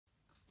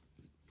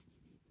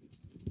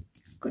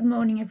Good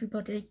morning,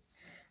 everybody.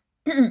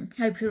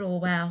 Hope you're all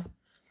well.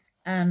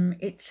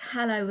 It's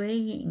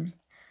Halloween,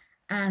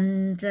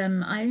 and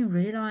I didn't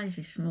realise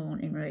this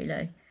morning,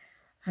 really.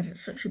 Had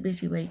such a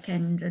busy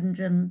weekend,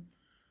 and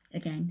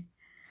again.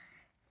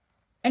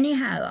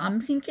 Anyhow, I'm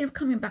thinking of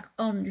coming back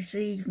on this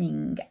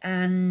evening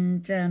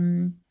and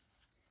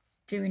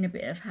doing a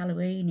bit of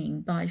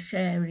Halloweening by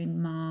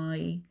sharing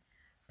my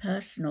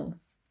personal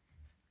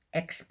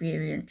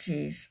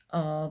experiences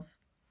of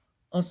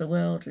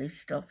otherworldly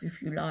stuff,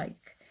 if you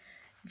like,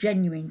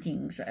 genuine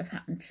things that have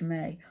happened to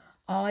me.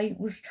 I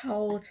was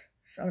told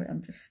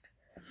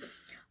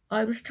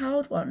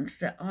once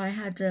that I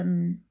had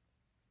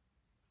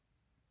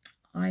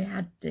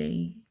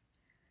the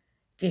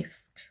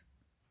gift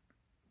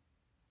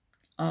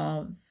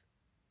of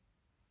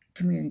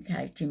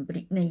communicating, but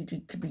it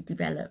needed to be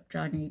developed.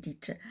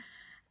 And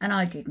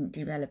I didn't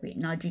develop it,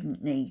 and I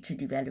didn't need to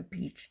develop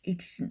it.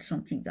 It isn't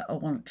something that I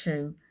want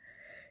to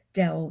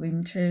delve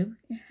into.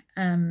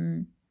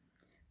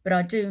 But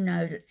I do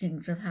know that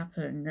things have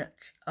happened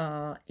that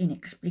are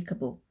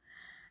inexplicable,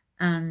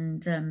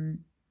 and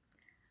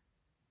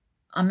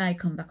I may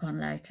come back on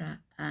later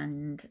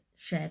and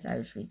share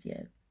those with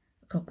you,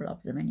 a couple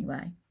of them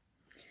anyway.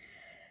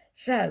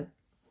 So,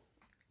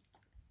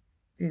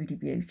 Foodie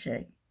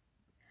Beauty.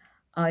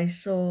 I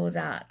saw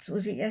that,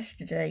 was it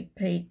yesterday,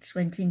 Peetz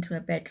went into her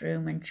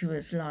bedroom when she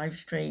was live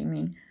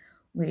streaming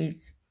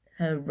with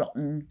her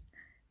rotten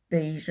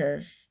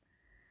beezers,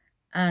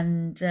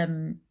 and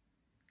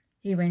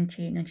he went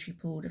in and she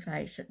pulled a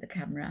face at the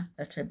camera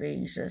at her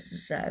beezers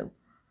as though,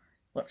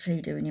 what's he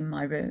doing in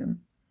my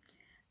room?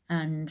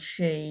 And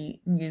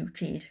she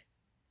muted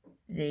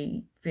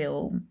the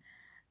film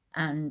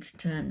and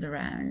turned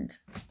around,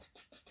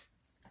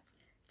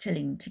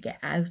 telling him to get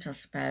out, I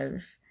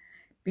suppose,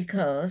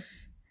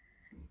 because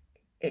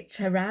it's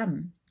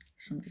haram.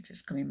 Somebody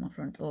just come in my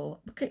front door.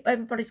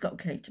 Everybody's got a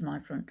key to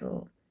my front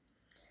door.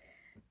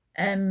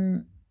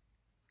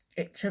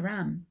 It's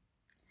haram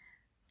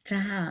to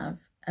have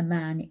a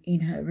man in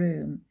her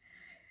room.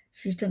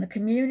 She's done a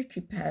community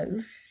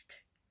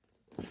post,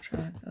 which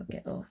I'll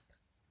get off,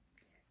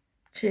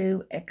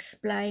 to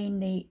explain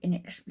the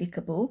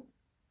inexplicable.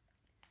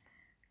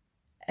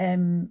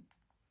 And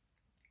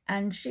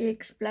she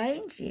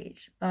explains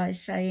it by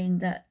saying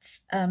that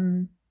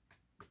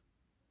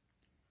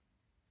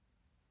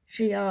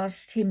she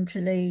asked him to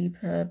leave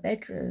her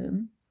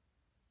bedroom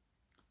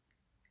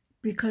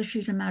because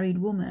she's a married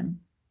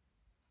woman.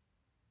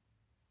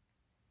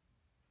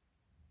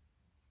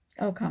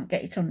 Oh, I can't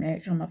get it on there.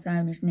 It's on my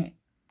phone, isn't it?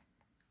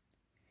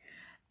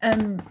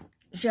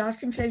 She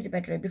asked him to leave the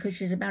bedroom because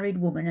she's a married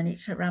woman and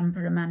it's haram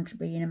for a man to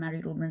be in a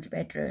married woman's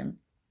bedroom.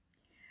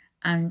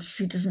 And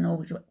she doesn't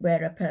always where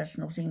her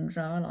personal things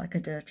are, like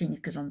her dirty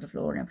knickers on the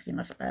floor and everything,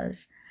 I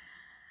suppose.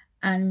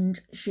 And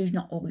she's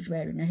not always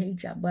wearing a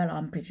hijab. Well,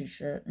 I'm pretty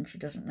certain she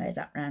doesn't wear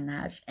that around the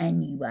house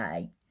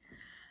anyway.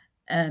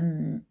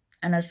 And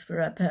as for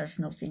her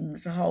personal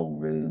things, the whole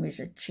room is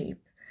a tip.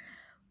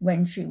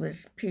 When she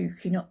was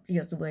puking up the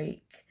other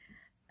week,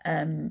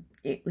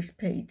 it was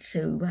Peetz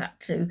who had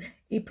to,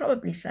 he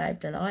probably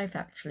saved her life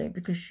actually,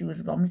 because she was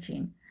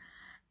vomiting,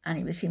 and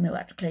it was him who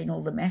had to clean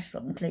all the mess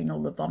up and clean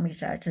all the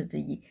vomit out of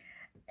the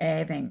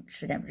air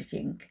vents and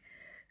everything,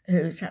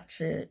 who's had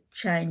to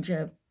change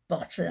her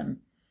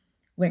bottom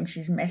when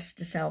she's messed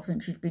herself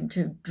and she's been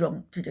too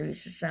drunk to do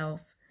it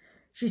herself.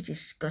 She's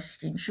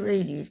disgusting. She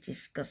really is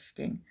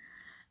disgusting.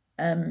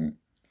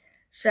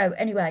 So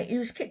anyway, he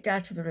was kicked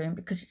out of the room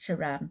because it's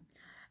haram.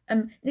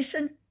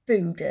 Listen,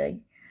 Foodie,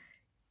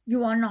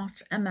 you are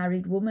not a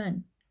married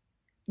woman.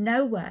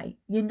 No way,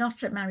 you're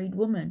not a married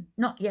woman.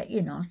 Not yet,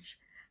 you're not.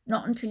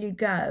 Not until you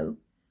go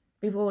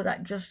before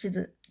that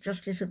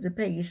justice of the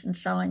peace and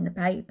sign the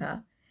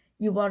paper.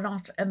 You are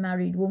not a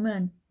married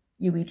woman,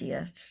 you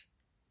idiot.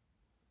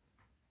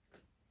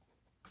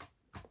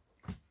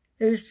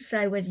 Who's to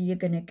say whether you're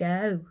going to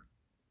go?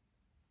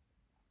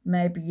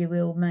 Maybe you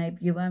will, maybe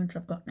you won't.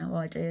 I've got no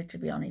idea, to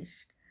be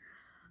honest.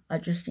 I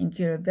just think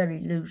you're a very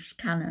loose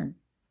cannon.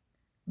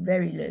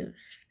 Very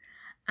loose.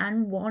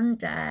 And one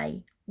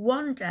day,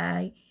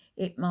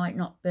 it might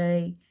not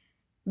be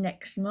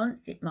next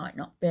month, it might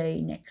not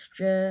be next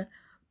year,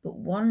 but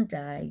one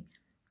day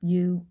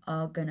you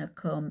are going to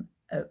come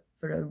up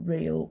for a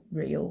real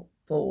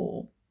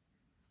fall.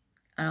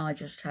 And I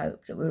just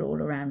hope that we're all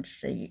around to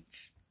see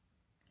it.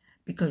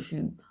 Because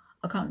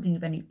I can't think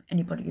of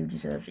anybody who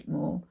deserves it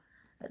more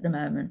at the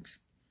moment.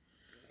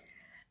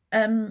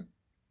 The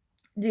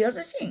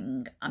other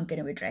thing I'm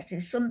going to address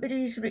is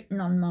somebody's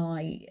written on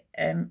my,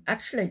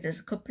 actually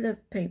there's a couple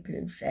of people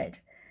who've said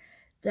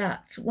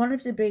that one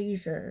of the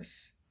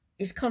beezers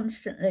is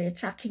constantly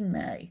attacking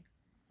me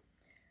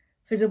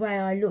for the way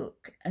I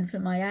look and for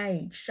my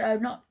age.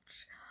 So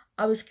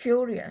I was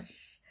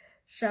curious,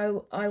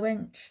 so I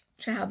went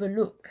to have a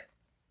look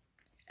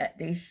at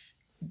this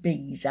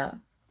beezer,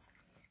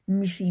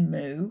 Missy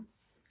Moo,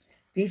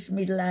 this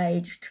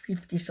middle-aged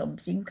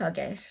 50-something, I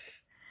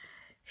guess,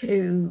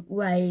 who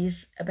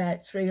weighs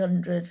about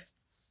 300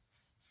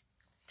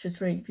 to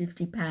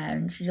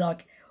 £350. She's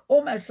like,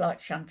 almost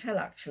like Chantel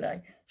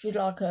actually. She's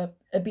like a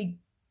big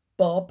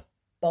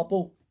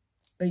bobble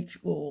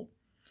beach ball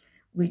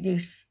with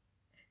this.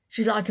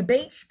 She's like a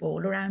beach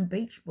ball, a round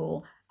beach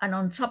ball. And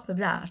on top of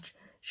that,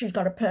 she's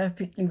got a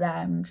perfectly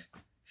round,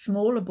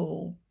 smaller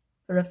ball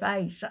for her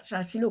face. That's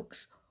how she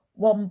looks.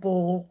 One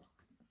ball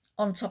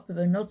on top of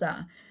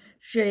another.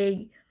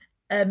 She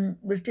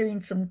was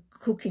doing some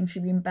cooking.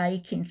 She'd been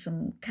baking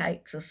some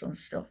cakes or some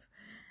stuff.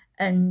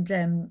 And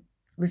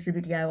was the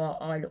video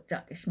I looked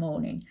at this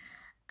morning.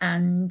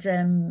 And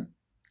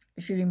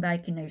she'd been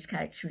baking these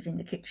cakes. She was in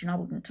the kitchen. I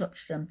wouldn't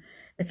touch them.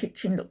 The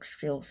kitchen looks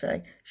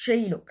filthy.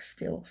 She looks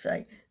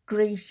filthy.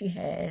 Greasy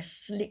hair,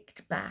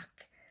 slicked back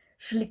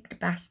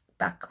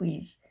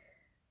with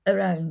her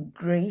own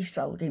grease,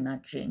 I would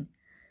imagine.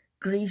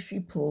 Greasy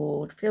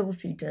poured,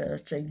 filthy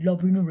dirty,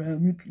 lobbing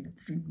around the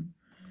kitchen.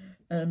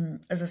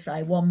 As I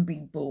say, one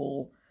big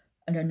ball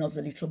and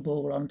another little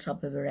ball on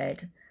top of her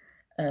head.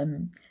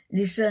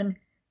 Listen,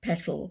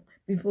 Petal,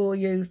 before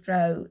you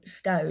throw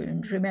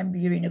stones, remember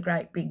you're in a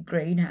great big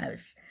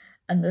greenhouse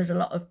and there's a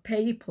lot of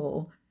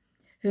people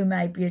who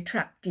may be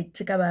attracted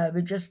to go over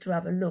just to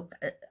have a look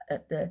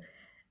at the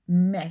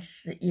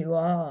mess that you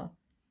are.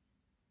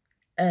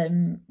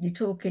 You're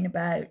talking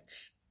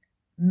about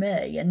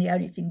me, and the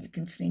only thing you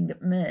can sling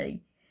at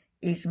me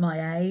is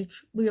my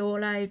age. We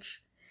all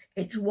age.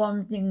 It's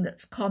one thing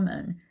that's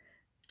common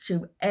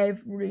to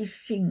every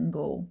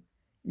single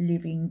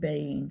living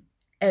being.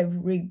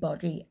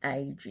 Everybody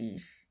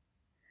ages.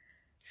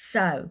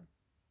 So,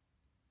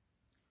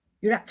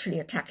 you're actually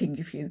attacking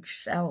your future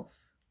self.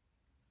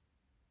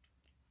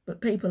 But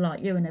people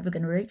like you are never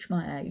going to reach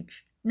my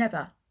age.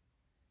 Never.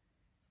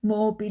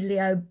 Morbidly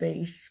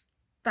obese,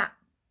 fat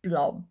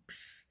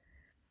blobs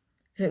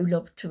who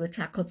love to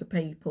attack other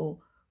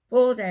people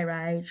for their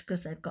age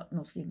because they've got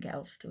nothing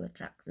else to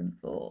attack them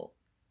for.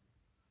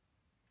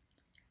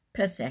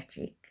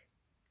 Pathetic.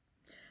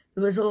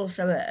 There was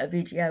also a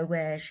video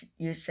where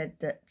you said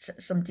that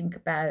something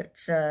about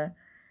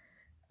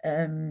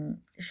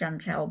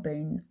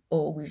Chantel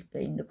always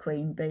being the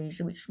queen bee,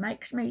 which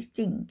makes me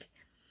think,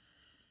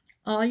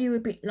 are you a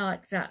bit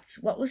like that?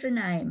 What was her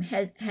name?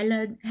 Heather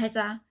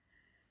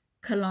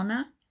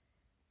Colonna,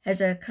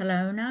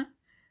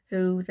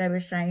 who they were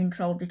saying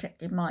Troll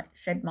Detective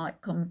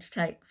might come to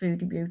take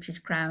Foodie Beauty's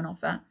crown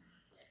off her.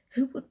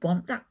 Who would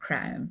want that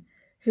crown?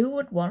 Who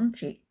would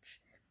want it?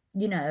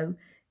 You know,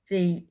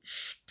 the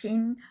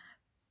shitting,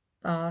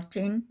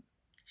 farting,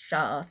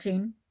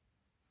 sharting,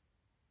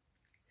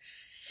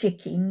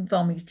 sicking,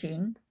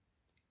 vomiting,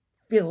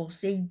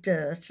 filthy,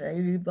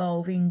 dirty,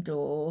 revolving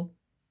door.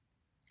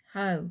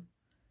 Who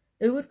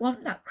would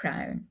want that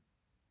crown?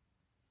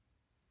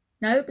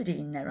 Nobody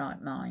in their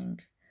right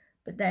mind.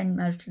 But then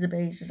most of the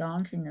bees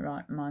aren't in their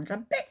right minds. I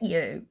bet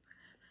you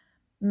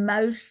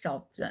most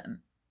of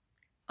them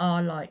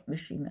are like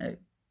Missy Moo.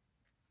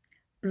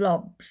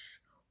 Blobs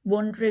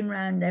wandering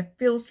round their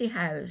filthy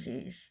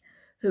houses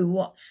who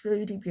watch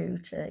Foodie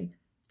Beauty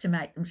to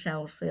make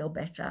themselves feel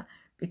better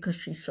because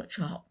she's such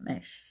a hot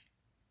mess.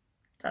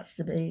 That's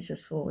the bees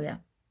for you.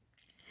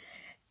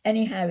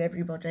 Anyhow,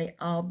 everybody,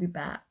 I'll be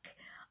back.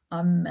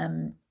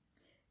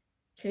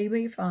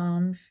 Kiwi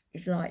Farms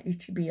is likely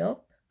to be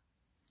up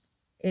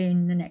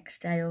in the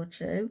next day or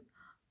two.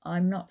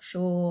 I'm not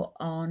sure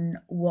on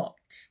what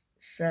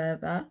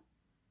server.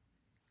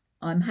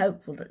 I'm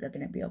hopeful that they're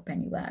going to be up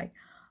anyway.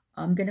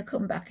 I'm going to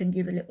come back and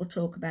give a little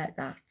talk about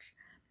that,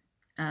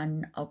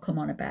 and I'll come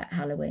on about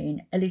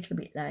Halloween a little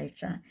bit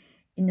later.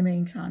 In the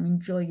meantime,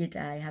 enjoy your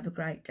day, have a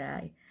great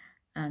day,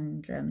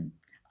 and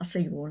I'll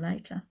see you all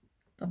later.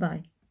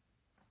 Bye-bye.